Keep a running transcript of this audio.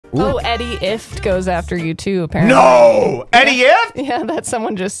Oh, Eddie Ifft goes after you too, apparently. No! Eddie Ifft? Yeah, that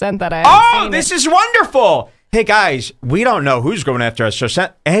someone just sent that. Oh, this is wonderful. Hey, guys, we don't know who's going after us. So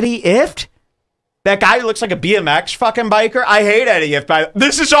send Eddie Ifft? That guy who looks like a BMX fucking biker? I hate Eddie Ifft.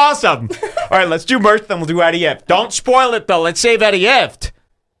 This is awesome. All right, let's do merch, then we'll do Eddie Ifft. Don't spoil it, though. Let's save Eddie Ifft.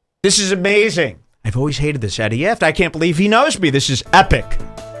 This is amazing. I've always hated this Eddie Ifft. I can't believe he knows me. This is epic.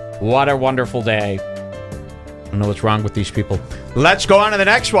 What a wonderful day. I don't know what's wrong with these people. Let's go on to the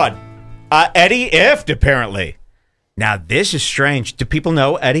next one. Eddie Ifft, apparently. Now, this is strange. Do people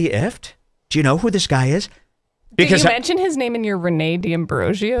know Eddie Ifft? Do you know who this guy is? Because did you mention his name in your Renee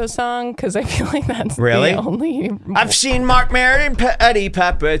D'Ambrosio song? Because I feel like that's really? The only... I've seen Mark Maron and Eddie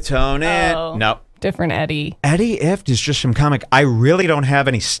Pepitone. Oh, no. Different Eddie. Eddie Ifft is just some comic. I really don't have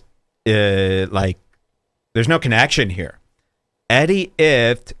any, like, there's no connection here. Eddie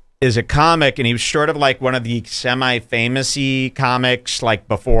Ifft is a comic, and he was sort of like one of the semi-famous-y comics, like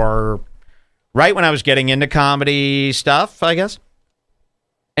before, right when I was getting into comedy stuff, I guess.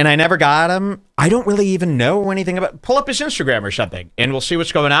 And I never got him. I don't really even know anything about. Pull up his Instagram or something, and we'll see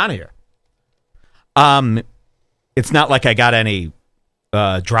what's going on here. It's not like I got any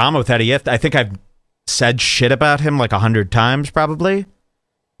drama with Eddie Ifft. I think I've said shit about him like 100 times, probably.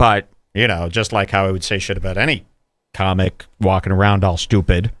 But you know, just like how I would say shit about any comic walking around all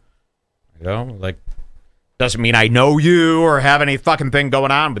stupid. You know, like doesn't mean I know you or have any fucking thing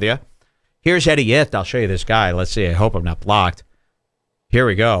going on with you. Here's Eddie Ifft. I'll show you this guy. Let's see. I hope I'm not blocked. Here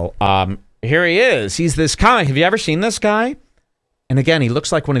we go. Here he is. He's this comic. Have you ever seen this guy? And again, he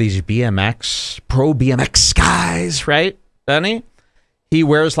looks like one of these pro BMX guys, right? Doesn't he? He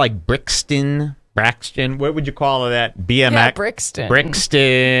wears like Braxton, what would you call that? BMX? Yeah, Brixton.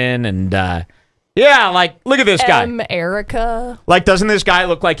 Brixton, and yeah, like, look at this guy. Erica. Like, doesn't this guy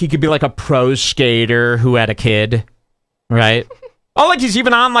look like he could be like a pro skater who had a kid, right? Oh, like he's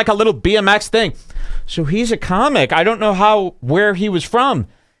even on like a little BMX thing. So he's a comic. I don't know where he was from.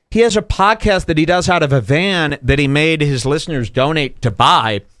 He has a podcast that he does out of a van that he made his listeners donate to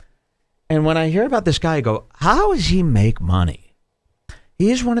buy. And when I hear about this guy, I go, how does he make money?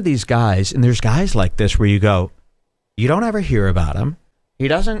 He is one of these guys, and there's guys like this where you go, you don't ever hear about him. He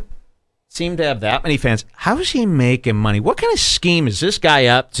doesn't seem to have that many fans. How is he making money? What kind of scheme is this guy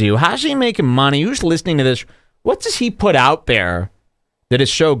up to? How's he making money? Who's listening to this? What does he put out there that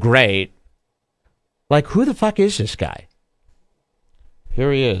is so great? Like, who the fuck is this guy?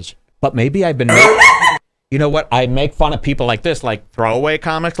 Here he is. But maybe I've been... You know what? I make fun of people like this, like throwaway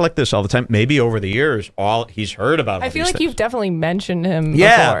comics like this all the time. Maybe over the years, he's heard about all I feel like things. You've definitely mentioned him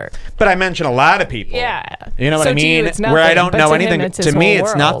before. But I mention a lot of people. Yeah. You know what I mean? To you, it's nothing, where I don't know to anything. Him, to me, it's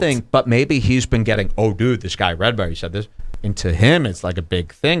world. nothing. But maybe he's been getting, oh, dude, this guy Redberry said this. And to him, it's like a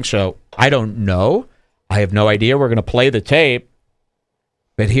big thing. So I don't know. I have no idea. We're going to play the tape.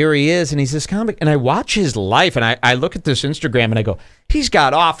 But here he is, and he's this comic. And I watch his life, and I look at this Instagram, and I go, he's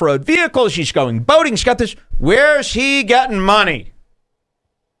got off-road vehicles. He's going boating. He's got this. Where's he getting money?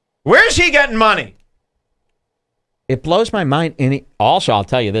 Where's he getting money? It blows my mind. And also, I'll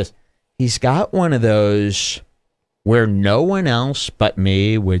tell you this. He's got one of those where no one else but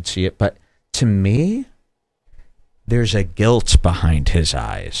me would see it. But to me, there's a guilt behind his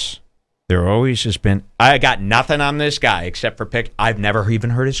eyes. There always has been. I got nothing on this guy except for I've never even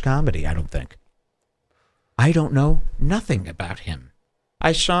heard his comedy, I don't think. I don't know nothing about him.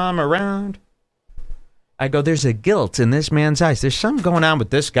 I saw him around. I go, there's a guilt in this man's eyes. There's something going on with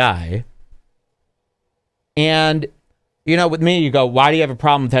this guy. And, you know, with me, you go, why do you have a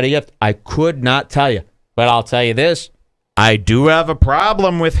problem with Eddie Ifft? I could not tell you. But I'll tell you this. I do have a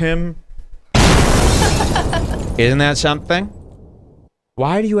problem with him. Isn't that something?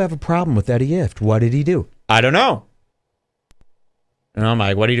 Why do you have a problem with Eddie Ifft? What did he do? I don't know. And I'm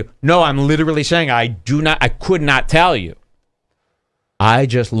like, what do you do? No, I'm literally saying I could not tell you. I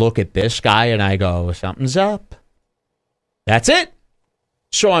just look at this guy and I go, something's up. That's it.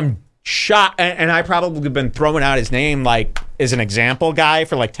 So I'm shocked. And I probably have been throwing out his name like as an example guy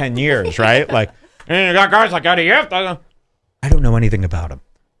for like 10 years, right? Like, hey, you got guys like Eddie Ifft. I don't know anything about him.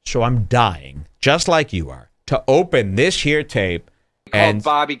 So I'm dying, just like you are, to open this here tape. And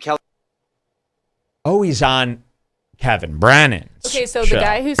Bobby Kelly. Oh, he's on Kevin Brennan. Okay, so the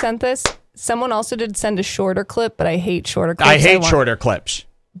guy who sent this, someone also did send a shorter clip, but I hate shorter clips. I hate shorter clips.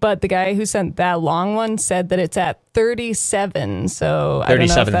 But the guy who sent that long one said that it's at 37. So 37 I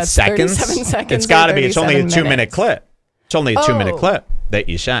don't know if that's seconds? 37 seconds. It's got to be. It's only a 2 2-minute clip. It's only a 2-minute clip that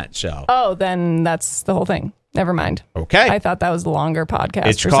you sent. So. Oh, then that's the whole thing. Never mind. Okay. I thought that was the longer podcast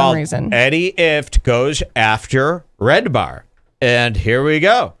it's for called some reason. Eddie Ifft Goes After Red Bar. And here we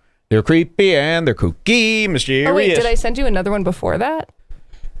go. They're creepy and they're kooky, mysterious. Oh, wait, did I send you another one before that?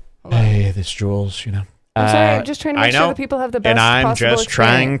 Hey, this Jules, you know. I'm sorry, I'm just trying to make sure that people have the best possible experience. And I'm just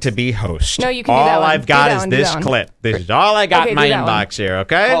trying to be host. No, you can do that one. All I've got is this clip. This is all I got in my inbox here,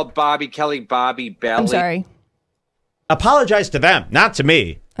 okay? Called Bobby Kelly Bobby Belly. I'm sorry. Apologize to them, not to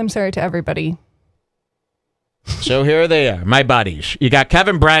me. I'm sorry to everybody. So here they are, my buddies. You got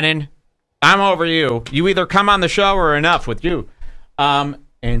Kevin Brennan. I'm over you. You either come on the show or enough with you. And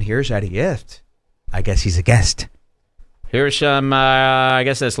here's Eddie Ifft. I guess he's a guest. Here's some, I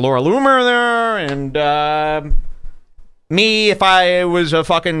guess that's Laura Loomer there, and me if I was a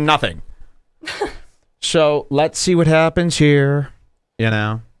fucking nothing. So let's see what happens here. You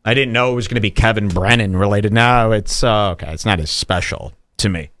know, I didn't know it was going to be Kevin Brennan related. No, it's okay. It's not as special to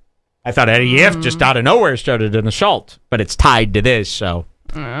me. I thought Eddie Ifft just out of nowhere started an assault, but it's tied to this. So,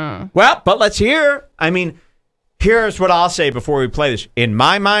 well, but let's hear. I mean, here's what I'll say before we play this. In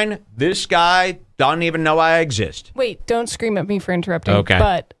my mind, this guy doesn't even know I exist. Wait, don't scream at me for interrupting. Okay.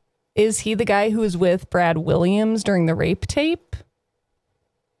 But is he the guy who was with Brad Williams during the rape tape?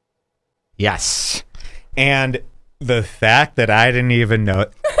 Yes. And the fact that I didn't even know,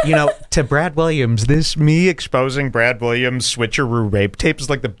 you know, to Brad Williams, me exposing Brad Williams' switcheroo rape tape is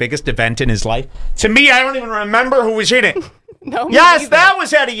like the biggest event in his life. To me, I don't even remember who was in it. No, yes, that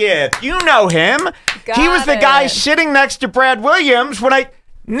was Eddie Ifft. You know him. He was the guy sitting next to Brad Williams when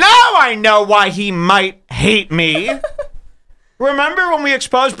now I know why he might hate me. Remember when we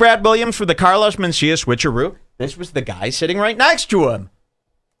exposed Brad Williams for the Carlos Mencia switcheroo? This was the guy sitting right next to him.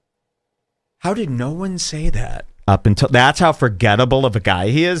 How did no one say that? Up until that's how forgettable of a guy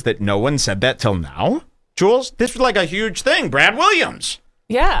he is that no one said that till now? Jules, this was like a huge thing. Brad Williams.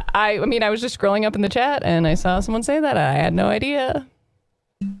 Yeah, I mean, I was just scrolling up in the chat and I saw someone say that. I had no idea.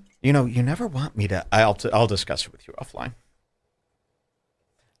 You know, you never want me to. I'll discuss it with you offline.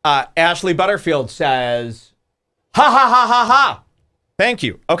 Ashley Butterfield says, "Ha ha ha ha ha." Thank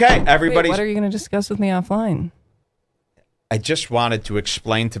you. Okay, everybody. What are you going to discuss with me offline? I just wanted to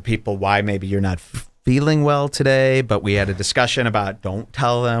explain to people why maybe you're not feeling well today, but we had a discussion about don't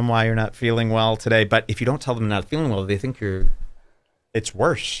tell them why you're not feeling well today. But if you don't tell them you're not feeling well, they think it's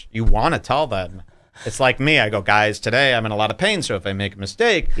worse. You want to tell them. It's like me. I go, guys, today I'm in a lot of pain, so if I make a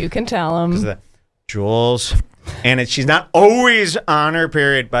mistake... You can tell them. Jules, and she's not always on her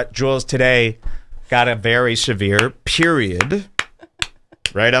period, but Jules today got a very severe period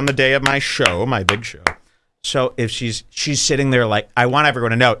right on the day of my show, my big show. So if she's sitting there like, I want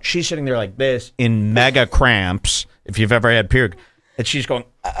everyone to know, she's sitting there like this in mega cramps, if you've ever had period, and she's going,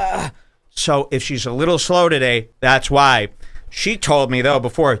 So if she's a little slow today, that's why. She told me, though,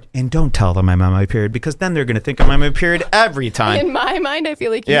 before, and don't tell them I'm on my period, because then they're going to think I'm on my period every time. In my mind, I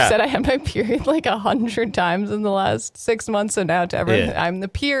feel like you said I had my period like 100 times in the last 6 months, so now to everyone, I'm the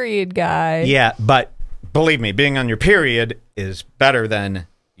period guy. Yeah, but believe me, being on your period is better than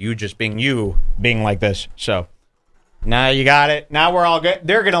you just being like this. So now you got it. Now we're all good.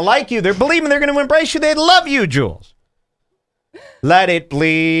 They're going to like you. Believe me, they're going to embrace you. They love you, Jules. Let it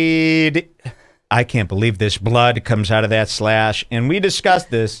bleed. I can't believe this blood comes out of that slash. And we discussed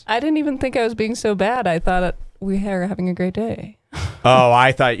this. I didn't even think I was being so bad. I thought we were having a great day. Oh,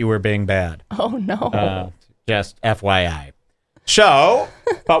 I thought you were being bad. Oh, no. Just FYI. So,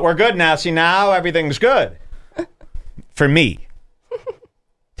 but we're good now. See, now everything's good. For me.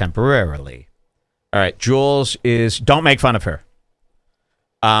 Temporarily. All right, Jules don't make fun of her.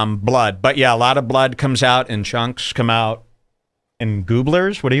 Blood. But yeah, a lot of blood comes out and chunks come out. And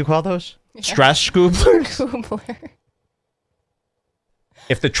gooblers, what do you call those? Yeah. Stress gooblers?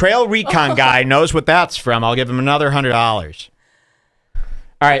 If the trail recon guy knows what that's from, I'll give him another $100. All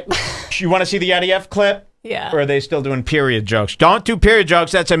right, you want to see the Eddie Ifft clip? Yeah. Or are they still doing period jokes? Don't do period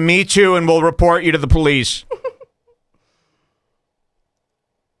jokes. That's a Me Too, and we'll report you to the police.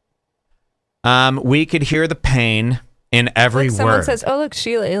 We could hear the pain in every word. Someone says, oh, look,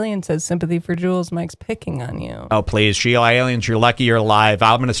 Sheila Alien says, sympathy for Jules. Mike's picking on you. Oh, please, Sheila Aliens, you're lucky you're alive.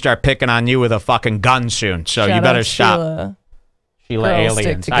 I'm going to start picking on you with a fucking gun soon, so you better stop. Sheila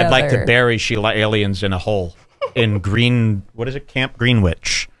Aliens. I'd like to bury Sheila Aliens in a hole in what is it, Camp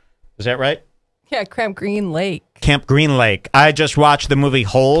Greenwich? Is that right? Yeah, Camp Green Lake. Camp Green Lake. I just watched the movie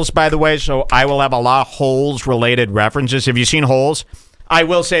Holes, by the way, so I will have a lot of Holes-related references. Have you seen Holes? I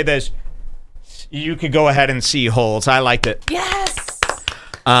will say this. You could go ahead and see Holes. I liked it. Yes!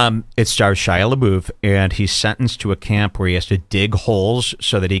 It stars Shia LaBeouf, and he's sentenced to a camp where he has to dig holes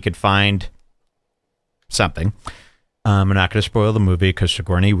so that he could find something. I'm not going to spoil the movie because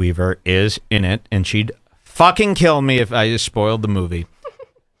Sigourney Weaver is in it, and she'd fucking kill me if I just spoiled the movie.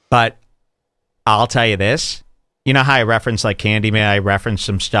 But I'll tell you this. You know how I reference like Candyman? I reference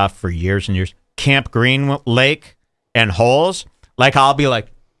some stuff for years and years. Camp Green Lake and Holes. Like, I'll be like,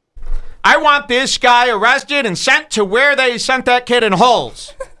 I want this guy arrested and sent to where they sent that kid in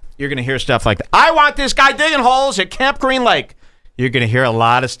holes. You're going to hear stuff like that. I want this guy digging holes at Camp Green Lake. You're going to hear a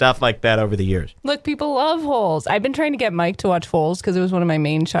lot of stuff like that over the years. Look, people love Holes. I've been trying to get Mike to watch Holes because it was one of my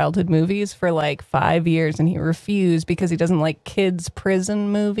main childhood movies for like 5 years, and he refused because he doesn't like kids' prison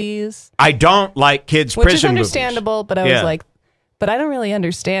movies. I don't like kids' prison movies. Which is understandable, but I was like, but I don't really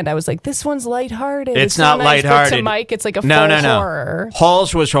understand. I was like, this one's lighthearted. It's not nice, lighthearted. But to Mike, it's like a full horror.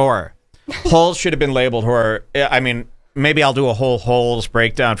 Holes was horror. Holes should have been labeled horror. I mean, maybe I'll do a whole Holes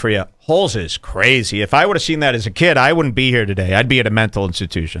breakdown for you. Holes is crazy. If I would have seen that as a kid, I wouldn't be here today. I'd be at a mental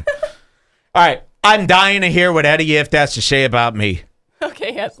institution. All right. I'm dying to hear what Eddie Ifft has to say about me.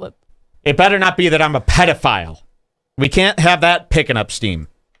 Okay, yes. It better not be that I'm a pedophile. We can't have that picking up steam.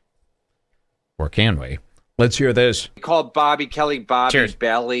 Or can we? Let's hear this. He called Bobby Kelly Bobby's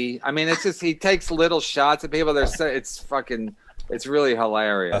belly. I mean, it's just he takes little shots at people. It's really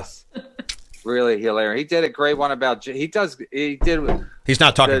hilarious. Really hilarious. He did a great one about. He's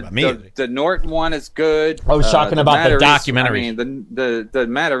not talking about me. The Norton one is good. I was talking about the documentary. I mean, the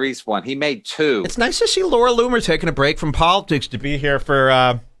Matarese one. He made 2. It's nice to see Laura Loomer taking a break from politics to be here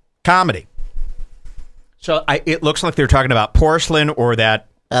for comedy. So it looks like they're talking about Porcelain or that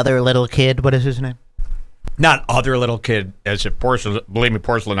other little kid. What is his name? Not other little kid. As if Porcelain. Believe me,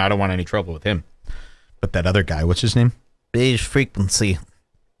 Porcelain. I don't want any trouble with him. But that other guy. What's his name? Beige Frequency.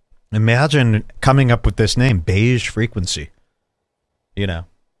 Imagine coming up with this name, Beige Frequency. You know.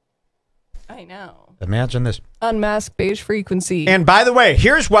 I know. Imagine this. Unmasked Beige Frequency. And by the way,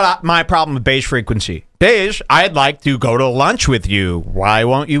 here's what my problem with Beige Frequency. Beige, I'd like to go to lunch with you. Why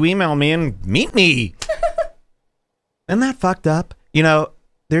won't you email me and meet me? Isn't that fucked up? You know,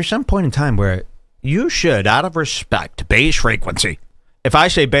 there's some point in time where you should, out of respect, Beige Frequency. If I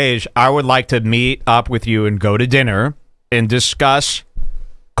say Beige, I would like to meet up with you and go to dinner and discuss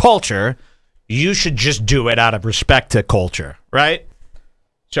culture. You should just do it out of respect to culture, right?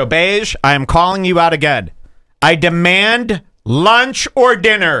 So, Beige, I am calling you out again. I demand lunch or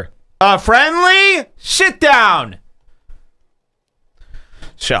dinner. A friendly sit down.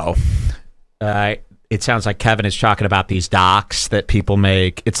 So, it sounds like Kevin is talking about these docs that people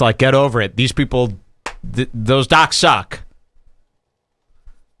make. It's like, get over it. These people, those docs suck.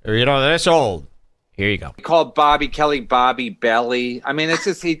 Or, you know, that's old. Here you go. He called Bobby Kelly Bobby belly. I mean, it's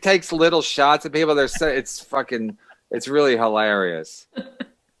just he takes little shots at people. It's really hilarious.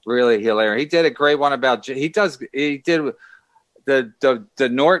 Really hilarious. He did a great one about. He did the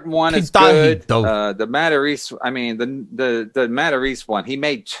Norton one is good. The Matarese. I mean, the Matarese one. He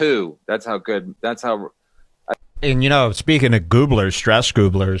made 2. That's how good. That's how. And, you know, speaking of gooblers, stress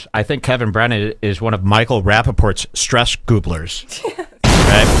gooblers, I think Kevin Brennan is one of Michael Rappaport's stress gooblers.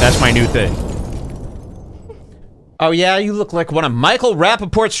 Right? That's my new thing. Oh, yeah, you look like one of Michael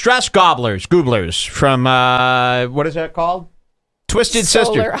Rappaport's stress gooblers from, what is that called? Twisted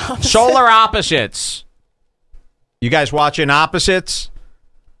Sister. Solar Opposites. You guys watching Opposites?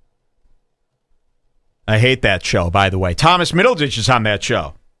 I hate that show, by the way. Thomas Middleditch is on that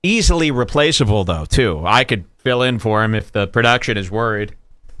show. Easily replaceable, though, too. I could fill in for him if the production is worried.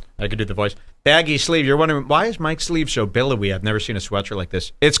 I could do the voice. Baggy sleeve. You're wondering, why is Mike's sleeve so billowy? I've never seen a sweatshirt like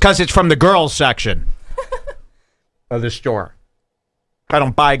this. It's because it's from the girls section of the store. I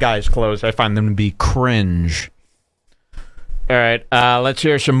don't buy guys' clothes. I find them to be cringe. All right, let's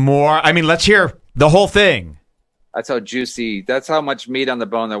hear some more. I mean, let's hear the whole thing. That's how juicy. That's how much meat on the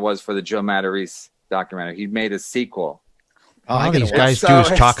bone there was for the Joe Matarese documentary. He made a sequel. All these guys do is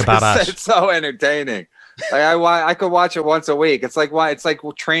talk about us. It's so entertaining. Like I could watch it once a week. It's like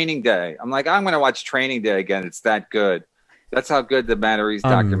Training Day. I'm like, I'm going to watch Training Day again. It's that good. That's how good the Matarese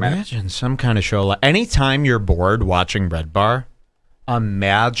documentary. Imagine some kind of show. Anytime you're bored watching Red Bar,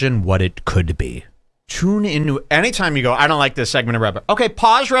 imagine what it could be. Tune into anytime you go, I don't like this segment of Red Bar. Okay,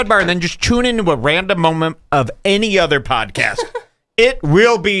 pause Red Bar and then just tune into a random moment of any other podcast. It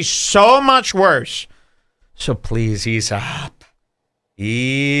will be so much worse. So please ease up.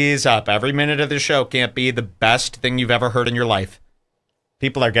 Ease up. Every minute of the show can't be the best thing you've ever heard in your life.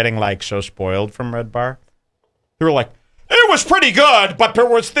 People are getting like so spoiled from Red Bar. They were like, it was pretty good, but there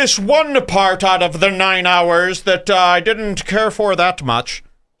was this one part out of the 9 hours that I didn't care for that much.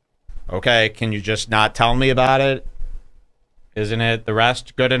 Okay, can you just not tell me about it? Isn't it the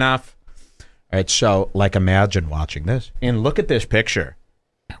rest good enough? All right, so like imagine watching this. And look at this picture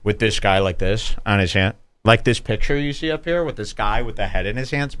with this guy like this on his hand. Like this picture you see up here with this guy with the head in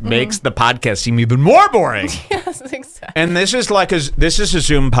his hands makes the podcast seem even more boring. Yes, exactly. And this is like this is a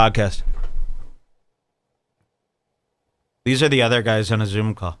Zoom podcast. These are the other guys on a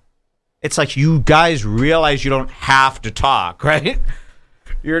Zoom call. It's like you guys realize you don't have to talk, right?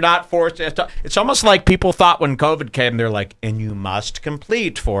 You're not forced to. It's almost like people thought when COVID came, they're like, and you must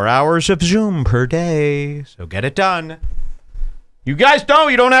complete 4 hours of Zoom per day. So get it done. You guys know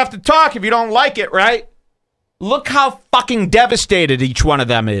you don't have to talk if you don't like it, right? Look how fucking devastated each one of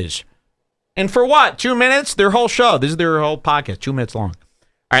them is. And for what? 2 minutes? Their whole show. This is their whole podcast. 2 minutes long.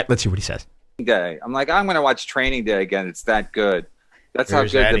 All right, let's see what he says. Day. I'm like, I'm going to watch Training Day again. It's that good. That's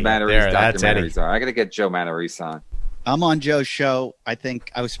There's how good Eddie. the Matarese That's documentaries are. I got to get Joe Matarese on. I'm on Joe's show. I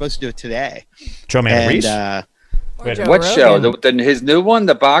think I was supposed to do it today. Joe Matarese? What show? His new one,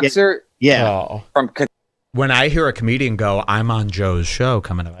 The Boxer? Yeah. Oh. When I hear a comedian go, I'm on Joe's show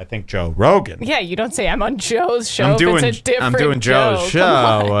coming up, I think Joe Rogan. Yeah, you don't say I'm on Joe's show. I'm doing Joe. Joe's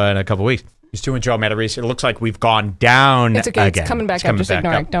show in a couple weeks. He's doing Joe Matarese. It looks like we've gone down. It's okay. Again. It's coming back up. Just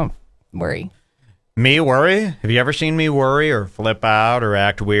ignore it. Don't worry. Me worry? Have you ever seen me worry or flip out or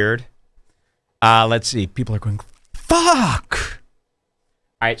act weird? Let's see. People are going, fuck.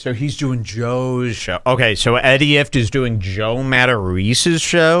 All right, so he's doing Joe's show. Okay, so Eddie Ifft is doing Joe Matarese's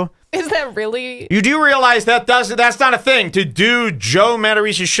show. Is that really? You do realize that's not a thing to do Joe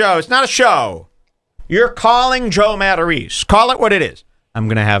Matarese's show. It's not a show. You're calling Joe Matarese. Call it what it is. I'm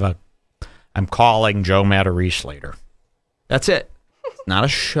calling Joe Matarese later. That's it. It's not a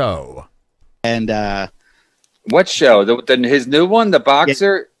show. And what show? His new one, The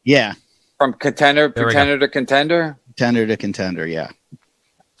Boxer? Yeah. From pretender to contender? Contender to contender, yeah.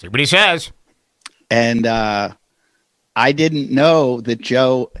 See what he says. And I didn't know that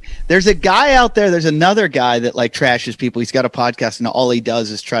Joe. There's a guy out there. There's another guy that like trashes people. He's got a podcast, and all he does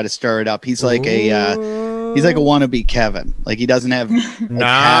is try to stir it up. He's like he's like a wannabe Kevin. Like he doesn't have no. He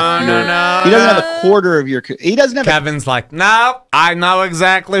doesn't have a quarter of your. He doesn't have. Kevin's like, no, I know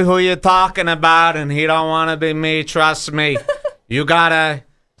exactly who you're talking about, and he don't want to be me. Trust me. You gotta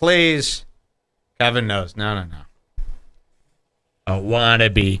please. Kevin knows. No. A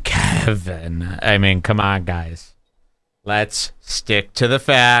wannabe Kevin. I mean, come on, guys. Let's stick to the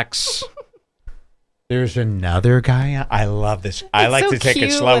facts. There's another guy. I love this. I like to take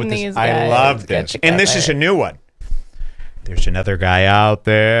it slow with this. I love this. And this is a new one. There's another guy out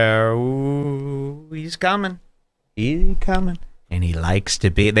there. Ooh, he's coming. He's coming. And he likes to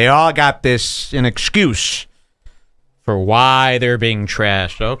be. They all got an excuse for why they're being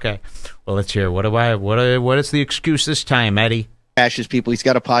trashed. Okay. Well, let's hear. What is the excuse this time, Eddie? Trashes people. He's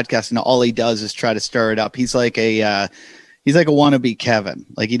got a podcast, and all he does is try to stir it up. He's like a wannabe Kevin.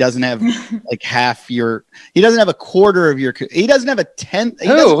 Like he doesn't have like half your. He doesn't have a quarter of your. He doesn't have a tenth.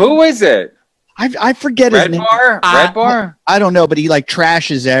 Who is it? I forget his name. Red Bar. I don't know, but he like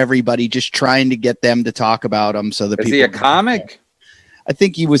trashes everybody, just trying to get them to talk about him. So that is he a comic? I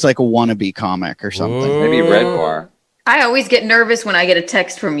think he was like a wannabe comic or something. Ooh. Maybe Red Bar. I always get nervous when I get a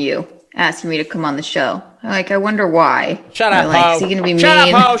text from you asking me to come on the show. I wonder why. Shut up, like, is he gonna be Shut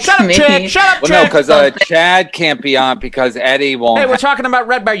mean up, Shut up, Chick. Shut up, Chick. Well, no, because Chad can't be on because Eddie won't. Hey, we're talking about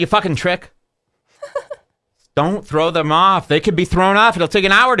Red Bar, you fucking trick. Don't throw them off. They could be thrown off. It'll take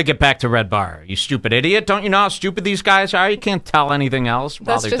an hour to get back to Red Bar. You stupid idiot. Don't you know how stupid these guys are? You can't tell anything else.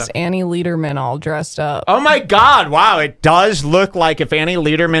 That's just Annie Lederman all dressed up. Oh, my God. Wow. It does look like if Annie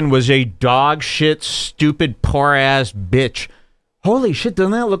Lederman was a dog shit, stupid, poor-ass bitch. Holy shit.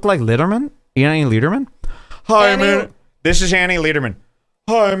 Doesn't that look like Lederman? Annie Lederman? Hi, man. This is Annie Lederman.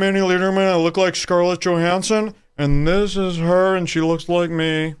 Hi, I'm Annie Lederman. I look like Scarlett Johansson. And this is her, and she looks like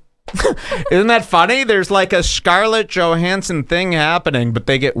me. Isn't that funny? There's like a Scarlett Johansson thing happening, but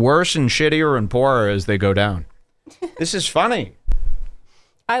they get worse and shittier and poorer as they go down. This is funny.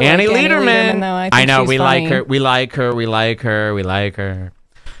 I like Annie Lederman, though. I know, we like her. We like her. We like her. We like her.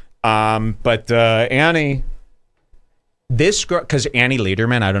 But Annie, this girl, because Annie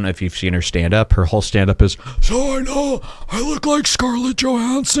Lederman, I don't know if you've seen her stand-up. Her whole stand-up is, so I know I look like Scarlett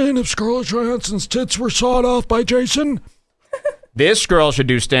Johansson if Scarlett Johansson's tits were sawed off by Jason. This girl should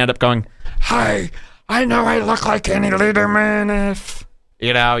do stand-up going, hi, I know I look like Annie Lederman if...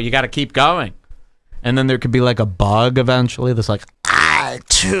 You know, you got to keep going. And then there could be like a bug eventually that's like, I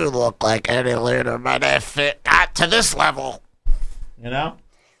too look like Annie Lederman if it got to this level. You know?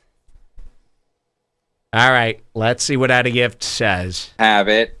 All right, let's see what Eddie Ifft says. Have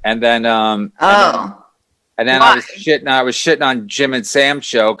it. And then... And then Why? I was shitting on Jim and Sam's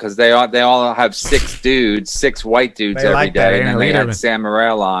show because they all have 6 white dudes every day, and then they had Sam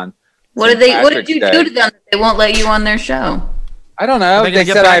Morril on. What did you do to them that they won't let you on their show? I don't know. They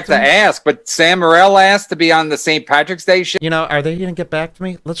said I have to ask, but Sam Morril asked to be on the St. Patrick's Day show. You know, are they going to get back to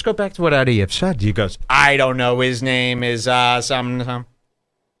me? Let's go back to what Eddie Ifft said. He goes, I don't know. His name is some.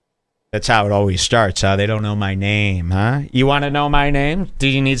 That's how it always starts. They don't know my name, huh? You want to know my name? Do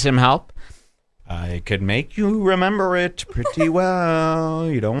you need some help? I could make you remember it pretty well.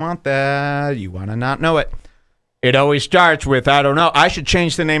 You don't want that. You want to not know it. It always starts with, I don't know. I should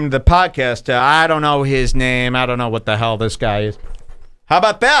change the name of the podcast to, I don't know his name. I don't know what the hell this guy is. How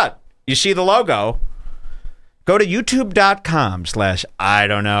about that? You see the logo? Go to youtube.com/I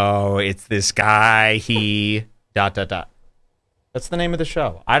don't know. It's this guy. He ... That's the name of the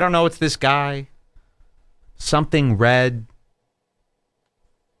show. I don't know. It's this guy. Something red.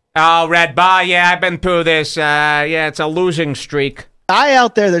 Oh, Red Bar. Yeah, I've been through this. Yeah, it's a losing streak. Guy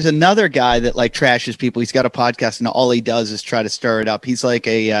out there, there's another guy that like trashes people. He's got a podcast and all he does is try to stir it up. He's like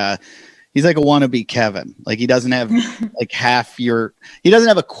a wannabe Kevin. Like he doesn't have like he doesn't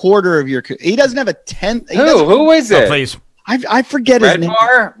have a quarter of your, he doesn't have a tenth. Who is it? Oh, please. I forget his name.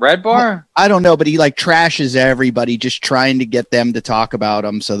 Red Bar? I don't know, but he like trashes everybody, just trying to get them to talk about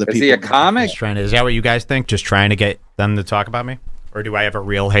him. So the people. Is he a comic? Is that what you guys think? Just trying to get them to talk about me? Or do I have a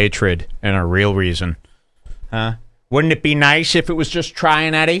real hatred and a real reason? Huh? Wouldn't it be nice if it was just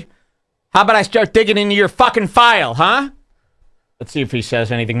trying, Eddie? How about I start digging into your fucking file, huh? Let's see if he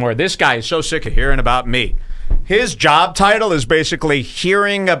says anything more. This guy is so sick of hearing about me. His job title is basically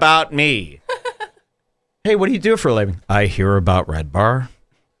hearing about me. Hey, what do you do for a living? I hear about Red Bar,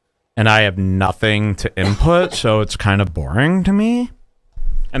 and I have nothing to input, so it's kind of boring to me.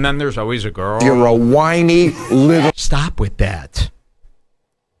 And then there's always a girl. You're a whiny little... Stop with that.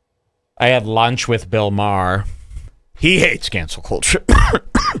 I had lunch with Bill Maher. He hates cancel culture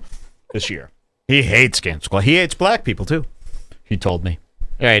this year. He hates cancel culture. He hates black people, too. He told me.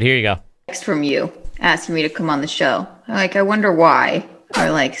 All right, here you go. Text from you asking me to come on the show. Like, I wonder why. Or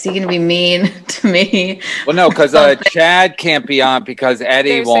like, is he going to be mean to me? Well, no, because Chad can't be on because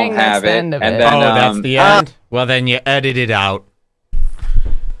Eddie won't have it. And then, that's the end? Well, then you edit it out.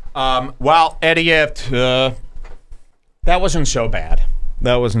 Well, Eddie Ifft, that wasn't so bad.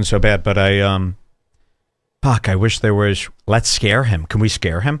 That wasn't so bad, but fuck, I wish there was, let's scare him. Can we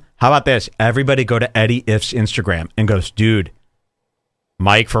scare him? How about this? Everybody go to Eddie Ift's Instagram and goes, dude,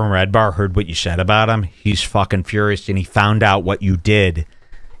 Mike from Red Bar heard what you said about him. He's fucking furious, and he found out what you did.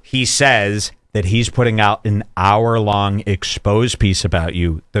 He says that he's putting out an hour-long expose piece about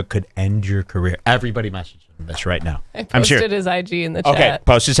you that could end your career. Everybody message him this right now. I posted his IG in the chat. Okay,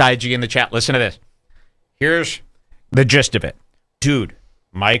 post his IG in the chat. Listen to this. Here's the gist of it. Dude,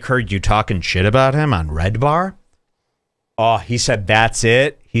 Mike heard you talking shit about him on Red Bar. Oh, he said that's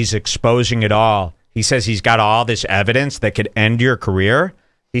it. He's exposing it all. He says he's got all this evidence that could end your career.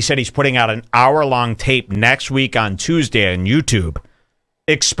 He said he's putting out an hour-long tape next week on Tuesday on YouTube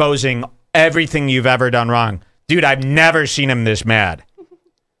exposing everything you've ever done wrong. Dude, I've never seen him this mad.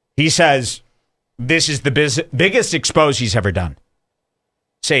 He says this is the biggest expose he's ever done.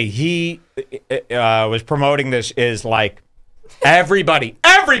 Say he was promoting this is like, everybody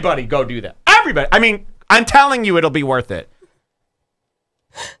go do that. Everybody. I mean, I'm telling you, it'll be worth it.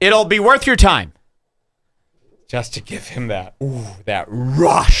 It'll be worth your time. Just to give him that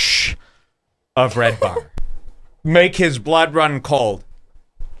rush of Red Bar. Make his blood run cold.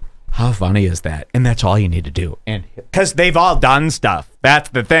 How funny is that? And that's all you need to do. And because they've all done stuff. That's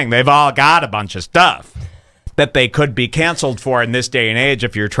the thing. They've all got a bunch of stuff that they could be canceled for in this day and age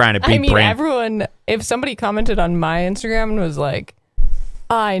if you're trying to be everyone, if somebody commented on my Instagram and was like,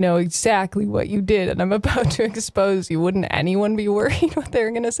 I know exactly what you did and I'm about to expose you, wouldn't anyone be worried what they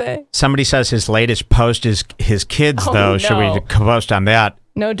were going to say? Somebody says his latest post is his kids, though. No. Should we post on that?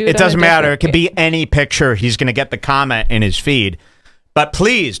 No, dude. It doesn't matter. It could be any picture. He's going to get the comment in his feed. But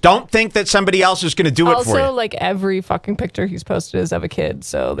please, don't think that somebody else is going to do it for you. Also, like, every fucking picture he's posted is of a kid,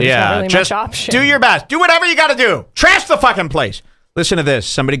 so there's not really much option. Do your best. Do whatever you got to do. Trash the fucking place. Listen to this.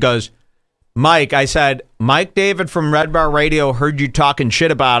 Somebody goes, Mike, I said, Mike David from Red Bar Radio heard you talking shit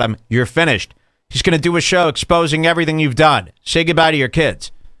about him. You're finished. He's going to do a show exposing everything you've done. Say goodbye to your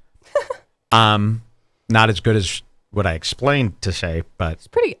kids. Not as good as what I explained to say, but it's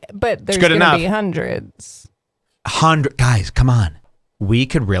pretty. But there's going to be hundreds. Guys, come on. We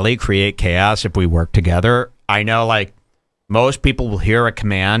could really create chaos if we work together. I know, like, most people will hear a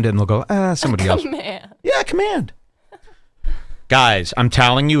command and they'll go, somebody else. Yeah, command. Guys, I'm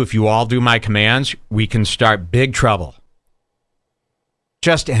telling you, if you all do my commands, we can start big trouble.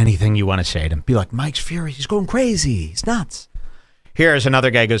 Just anything you want to say to him. Be like, Mike's furious. He's going crazy. He's nuts. Here's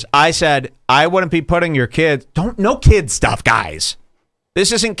another guy goes, I said, I wouldn't be putting your kids. No kid stuff, guys.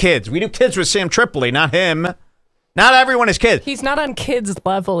 This isn't kids. We do kids with Sam Tripoli, not him. Not everyone is kids. He's not on kids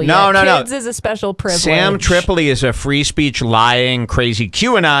level yet. No. Kids is a special privilege. Sam Tripoli is a free speech, lying, crazy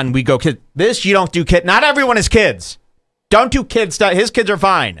QAnon. We go kid. This you don't do kid. Not everyone is kids. Don't do kid stuff. His kids are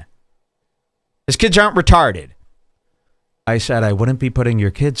fine. His kids aren't retarded. I said, I wouldn't be putting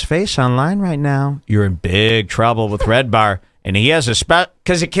your kid's face online right now. You're in big trouble with Red Bar. And he has a spot,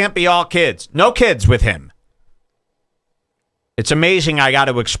 because it can't be all kids. No kids with him. It's amazing I got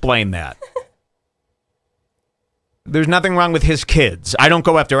to explain that. There's nothing wrong with his kids. I don't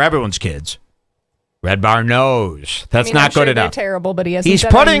go after everyone's kids. Red Bar knows. That's not good enough. They're terrible, but he's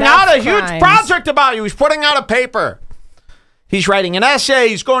putting out a huge project about you. He's putting out a paper. He's writing an essay.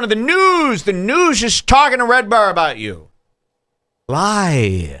 He's going to the news. The news is talking to Red Bar about you.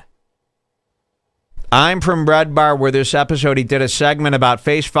 Lie. I'm from Red Bar, where this episode he did a segment about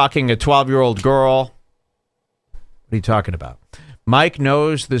face fucking a 12-year-old girl. What are you talking about? Mike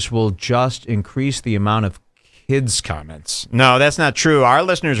knows this will just increase the amount of kids' comments. No, that's not true. Our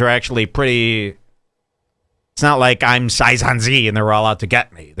listeners are actually pretty... It's not like I'm Saizan Z and they're all out to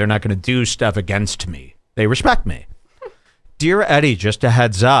get me. They're not going to do stuff against me. They respect me. Dear Eddie, just a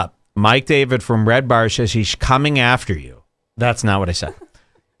heads up. Mike David from Red Bar says he's coming after you. That's not what I said.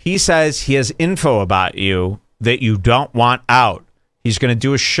 He says he has info about you that you don't want out. He's going to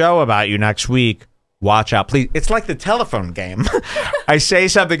do a show about you next week. Watch out, please. It's like the telephone game. I say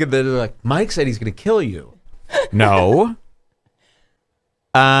something and they're like, Mike said he's going to kill you. No.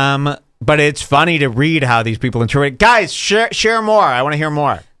 But it's funny to read how these people interpret it. Guys, share more. I want to hear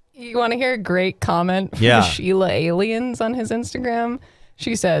more. You want to hear a great comment from Sheila Aliens on his Instagram?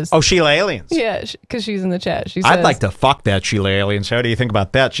 She says... Oh, Sheila Aliens. Yeah, because she's in the chat. She says, I'd like to fuck that Sheila Aliens. How do you think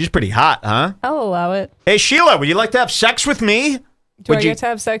about that? She's pretty hot, huh? I'll allow it. Hey, Sheila, would you like to have sex with me? Do I get to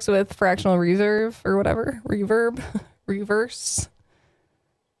have sex with fractional reserve or whatever? Reverse?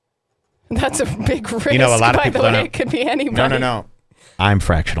 That's a big risk, you know, a lot of people by the way. It could be anybody. No. I'm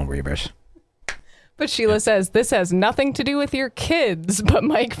fractional reverse. But Sheila says, this has nothing to do with your kids, but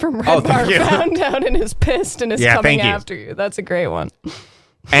Mike from Red Bar found out and is pissed and is coming after you. That's a great one.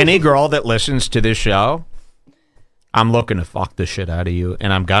 Any girl that listens to this show, I'm looking to fuck the shit out of you,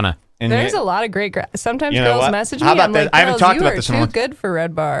 and I'm gonna. And there's a lot of great sometimes girls message me. I'm like, I haven't talked about this. You are too good for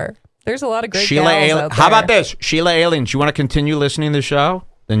Red Bar. There's a lot of great Sheila gals out there. How about this? Sheila Aliens, you want to continue listening to the show?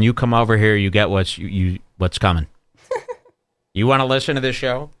 Then you come over here, you get what's coming. You want to listen to this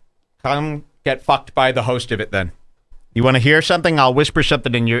show? Come get fucked by the host of it then. You want to hear something? I'll whisper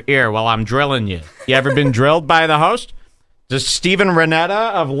something in your ear while I'm drilling you. You ever been drilled by the host? Does Stephen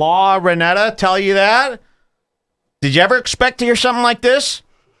Renetta of Law Renetta tell you that? Did you ever expect to hear something like this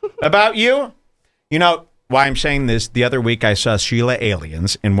about you? You know why I'm saying this? The other week I saw Sheila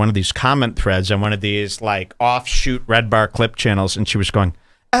Aliens in one of these comment threads on one of these like offshoot Red Bar clip channels, and she was going,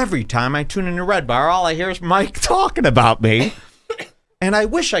 every time I tune into Red Bar, all I hear is Mike talking about me. And I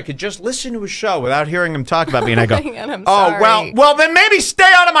wish I could just listen to his show without hearing him talk about me. And I go, well, then maybe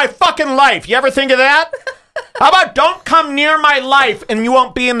stay out of my fucking life. You ever think of that? How about don't come near my life and you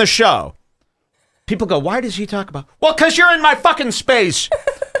won't be in the show? People go, why does he talk about? Well, because you're in my fucking space.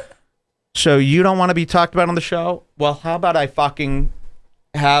 So you don't want to be talked about on the show? Well, how about I fucking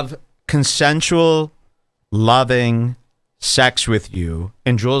have consensual, loving sex with you,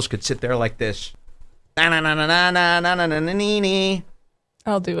 and Jules could sit there like this.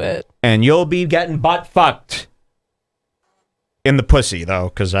 I'll do it. And you'll be getting butt fucked. In the pussy, though,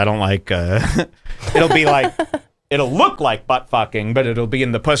 because I don't like... it'll be like... It'll look like butt fucking, but it'll be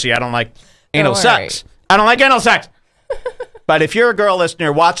in the pussy. I don't like anal sex. I don't like anal sex. But if you're a girl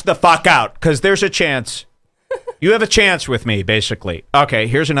listener, watch the fuck out, because there's a chance. You have a chance with me, basically. Okay,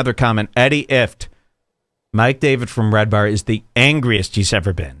 here's another comment. Eddie Ifft. Mike David from Red Bar is the angriest he's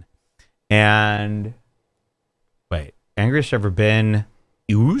ever been. And... Wait. Angriest ever been...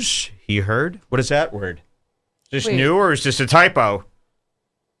 He heard? What is that word? Is this new or is this a typo?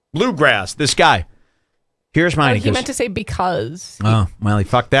 Bluegrass, this guy. Here's mine. He meant to say because. Oh, well, he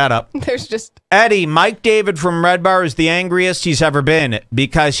fucked that up. There's just... Eddie, Mike David from Red Bar is the angriest he's ever been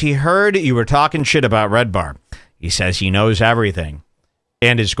because he heard you were talking shit about Red Bar. He says he knows everything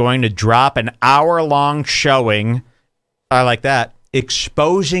and is going to drop an hour-long showing, I like that,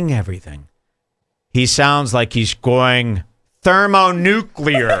 exposing everything. He sounds like he's going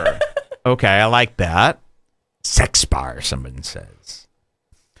thermonuclear. Okay, I like that. Sex bar, someone says.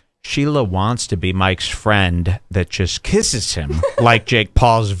 Sheila wants to be Mike's friend that just kisses him like Jake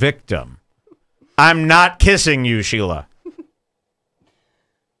Paul's victim. I'm not kissing you, Sheila.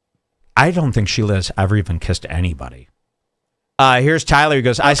 I don't think Sheila has ever even kissed anybody. Here's Tyler who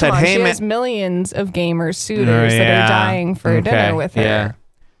goes, I said, hey, man. She has millions of gamer suitors that are dying for dinner with her. Yeah.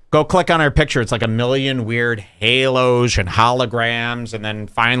 Go click on her picture. It's like a million weird halos and holograms, and then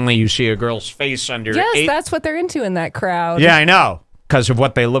finally you see a girl's face under. Yes, that's what they're into in that crowd. Yeah, I know, because of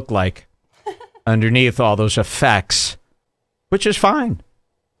what they look like underneath all those effects, which is fine.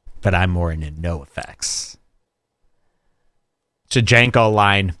 But I'm more into no effects. It's a Janko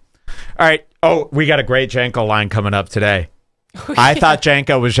line. All right. Oh, we got a great Janko line coming up today. I thought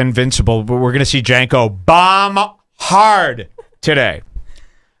Janko was invincible, but we're going to see Janko bomb hard today.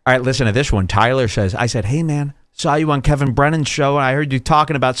 All right, listen to this one. Tyler says, I said, hey, man, saw you on Kevin Brennan's show, and I heard you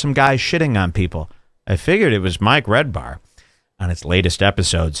talking about some guy shitting on people. I figured it was Mike Redbar. On its latest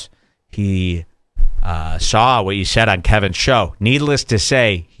episodes, he saw what you said on Kevin's show. Needless to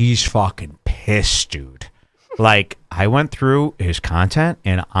say, he's fucking pissed, dude. Like, I went through his content,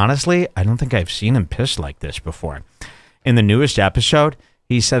 and honestly, I don't think I've seen him pissed like this before. In the newest episode,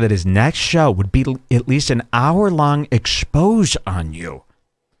 he said that his next show would be at least an hour-long expose on you.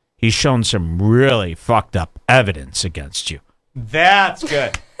 He's shown some really fucked up evidence against you. That's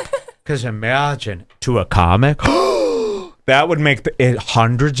good. Because imagine, to a comic, that would make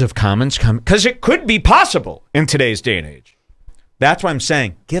hundreds of comments come. Because it could be possible in today's day and age. That's why I'm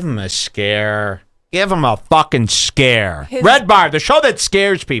saying, give him a scare. Give him a fucking scare. Red Bar, the show that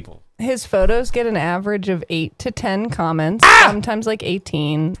scares people. His photos get an average of 8 to 10 comments, sometimes like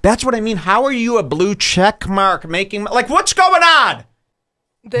 18. That's what I mean. How are you a blue check mark making... Like, what's going on?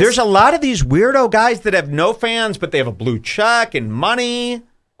 There's a lot of these weirdo guys that have no fans, but they have a blue check and money.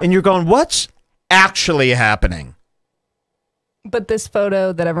 And you're going, what's actually happening? But this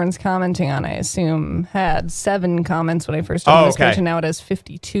photo that everyone's commenting on, I assume, had 7 comments when I first joined this page, and now it has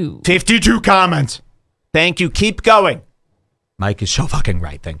 52. 52 comments. Thank you. Keep going. Mike is so fucking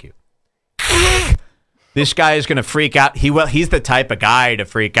right. Thank you. This guy is going to freak out. He's the type of guy to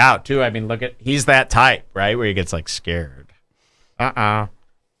freak out, too. I mean, he's that type, right? Where he gets, like, scared.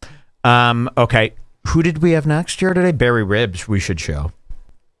 Okay. Who did we have next here today? Barry Ribs we should show.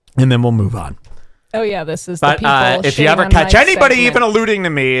 And then we'll move on. Oh, yeah, this is the people if you ever catch anybody even alluding to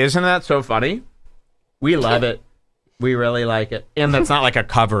me, isn't that so funny? We love it. We really like it. And that's not like a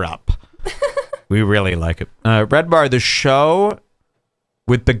cover-up. We really like it. Red Bar, the show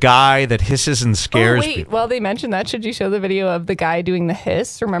with the guy that hisses and scares people. Well, they mentioned that. Should you show the video of the guy doing the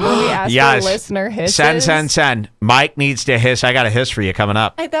hiss? Remember we asked the listener hisses? Send. Mike needs to hiss. I got a hiss for you coming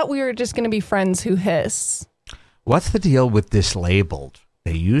up. I thought we were just going to be friends who hiss. What's the deal with Dislabeled?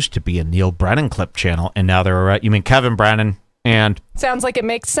 They used to be a Neil Brennan clip channel, and now they're... You mean Kevin Brennan and... Sounds like it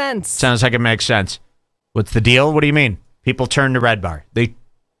makes sense. Sounds like it makes sense. What's the deal? What do you mean? People turn to Red Bar. They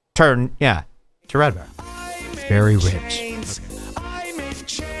turn, to Red Bar. Barry Ribs. I'm in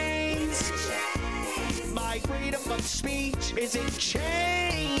chains. My freedom of speech is in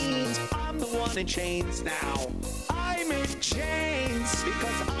chains. I'm the one in chains now. I'm in chains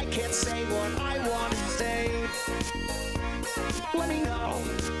because I can't say what I want to say. Let me know,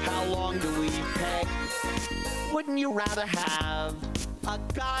 how long do we pay? Wouldn't you rather have a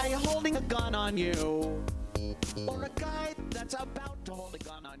guy holding a gun on you, or a guy that's about to hold a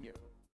gun on you?